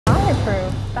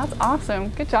That's awesome.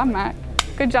 Good job, Matt.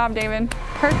 Good job, David.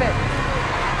 Perfect.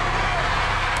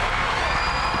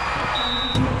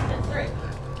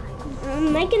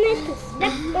 I'm making it to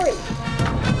step 3.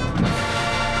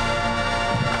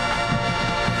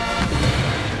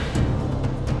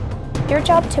 Your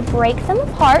job to break them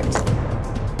apart.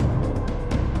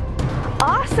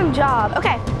 Awesome job.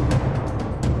 Okay.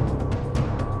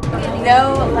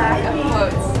 No lack of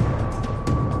quotes.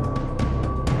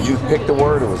 Did you pick the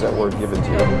word, or was that word given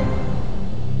to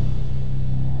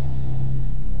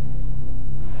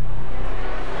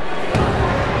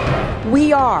you?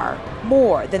 We are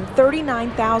more than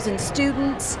 39,000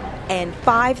 students and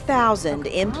 5,000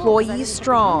 employees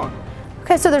strong.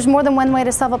 Okay, so there's more than one way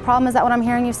to solve a problem, is that what I'm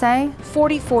hearing you say?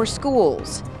 44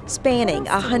 schools, spanning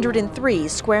 103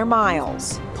 square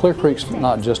miles. Clear Creek's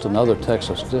not just another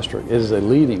Texas district, it is a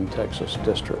leading Texas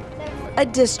district. A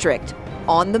district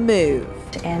on the move.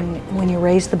 And when you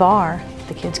raise the bar,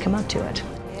 the kids come up to it.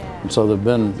 And so there's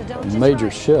been a major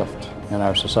shift in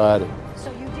our society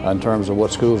in terms of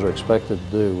what schools are expected to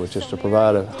do, which is to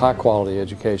provide a high quality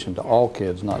education to all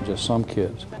kids, not just some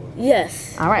kids.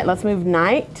 Yes. All right, let's move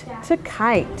night to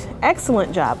kite.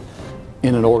 Excellent job.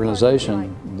 In an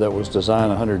organization that was designed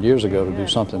 100 years ago to do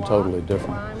something totally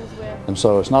different. And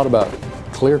so it's not about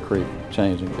Clear Creek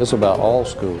changing, it's about all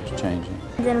schools changing.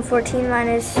 Then 14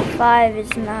 minus 5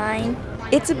 is 9.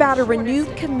 It's about a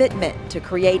renewed commitment to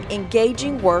create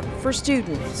engaging work for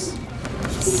students.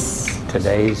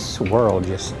 Today's world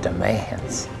just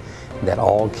demands that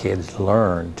all kids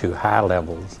learn to high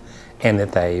levels and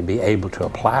that they be able to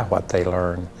apply what they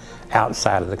learn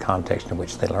outside of the context in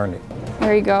which they learned it.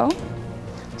 There you go.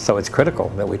 So it's critical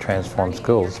that we transform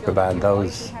schools to provide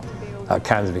those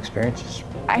kinds of experiences.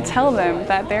 I tell them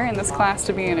that they're in this class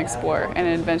to be an explorer and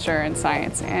an adventurer in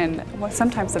science, and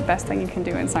sometimes the best thing you can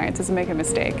do in science is make a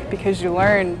mistake, because you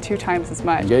learn 2 times as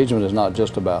much. Engagement is not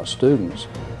just about students,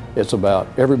 it's about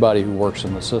everybody who works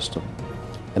in the system.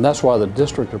 And that's why the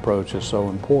district approach is so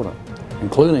important,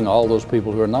 including all those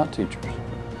people who are not teachers.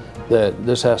 That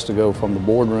this has to go from the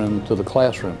boardroom to the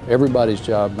classroom. Everybody's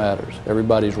job matters,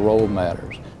 everybody's role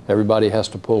matters. Everybody has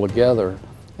to pull together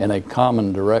in a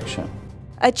common direction.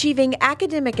 Achieving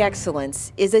academic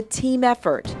excellence is a team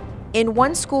effort. In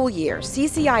one school year,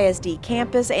 CCISD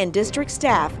campus and district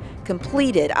staff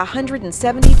completed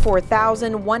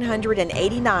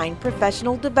 174,189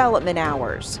 professional development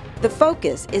hours. The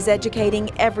focus is educating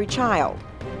every child,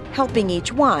 helping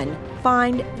each one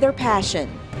find their passion.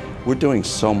 We're doing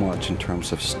so much in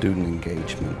terms of student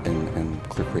engagement in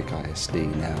Clear Creek ISD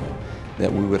now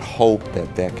that we would hope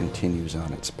that that continues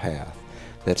on its path,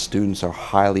 that students are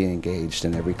highly engaged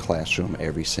in every classroom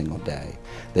every single day.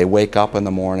 They wake up in the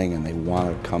morning and they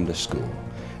want to come to school,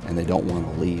 and they don't want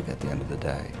to leave at the end of the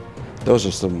day. Those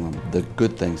are some of the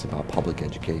good things about public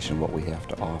education, what we have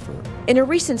to offer. In a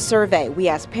recent survey, we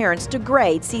asked parents to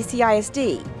grade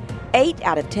CCISD. 8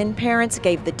 out of 10 parents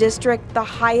gave the district the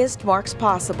highest marks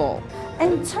possible.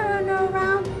 And turn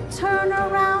around, turn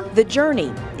around. The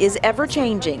journey is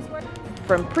ever-changing.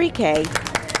 From pre-K,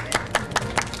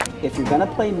 if you're going to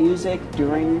play music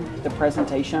during the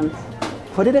presentation,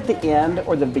 put it at the end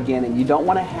or the beginning. You don't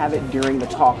want to have it during the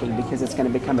talking because it's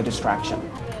going to become a distraction.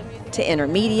 To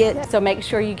intermediate. So make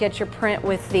sure you get your print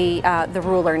with the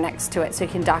ruler next to it so you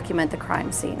can document the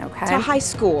crime scene, okay? To high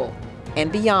school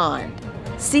and beyond.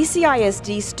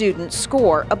 CCISD students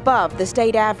score above the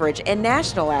state average and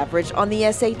national average on the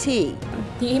SAT.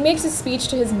 He makes a speech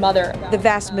to his mother. The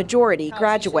vast majority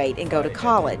graduate and go to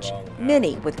college,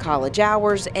 many with college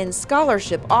hours and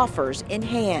scholarship offers in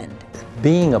hand.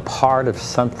 Being a part of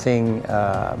something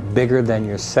bigger than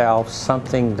yourself,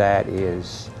 something that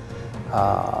is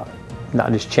not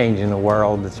just changing the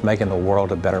world, it's making the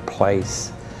world a better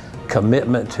place.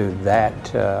 Commitment to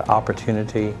that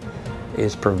opportunity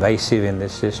is pervasive in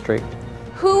this district.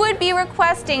 Who would be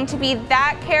requesting to be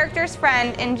that character's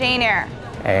friend in Jane Eyre?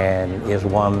 And is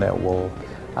one that will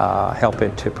help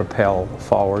it to propel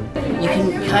forward. You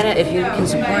can kind of, if you can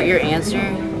support your answer,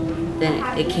 then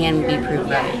it can be proved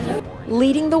right.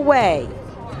 Leading the way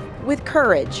with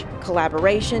courage,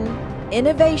 collaboration,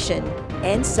 innovation,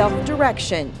 and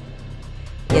self-direction.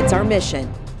 It's our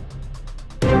mission.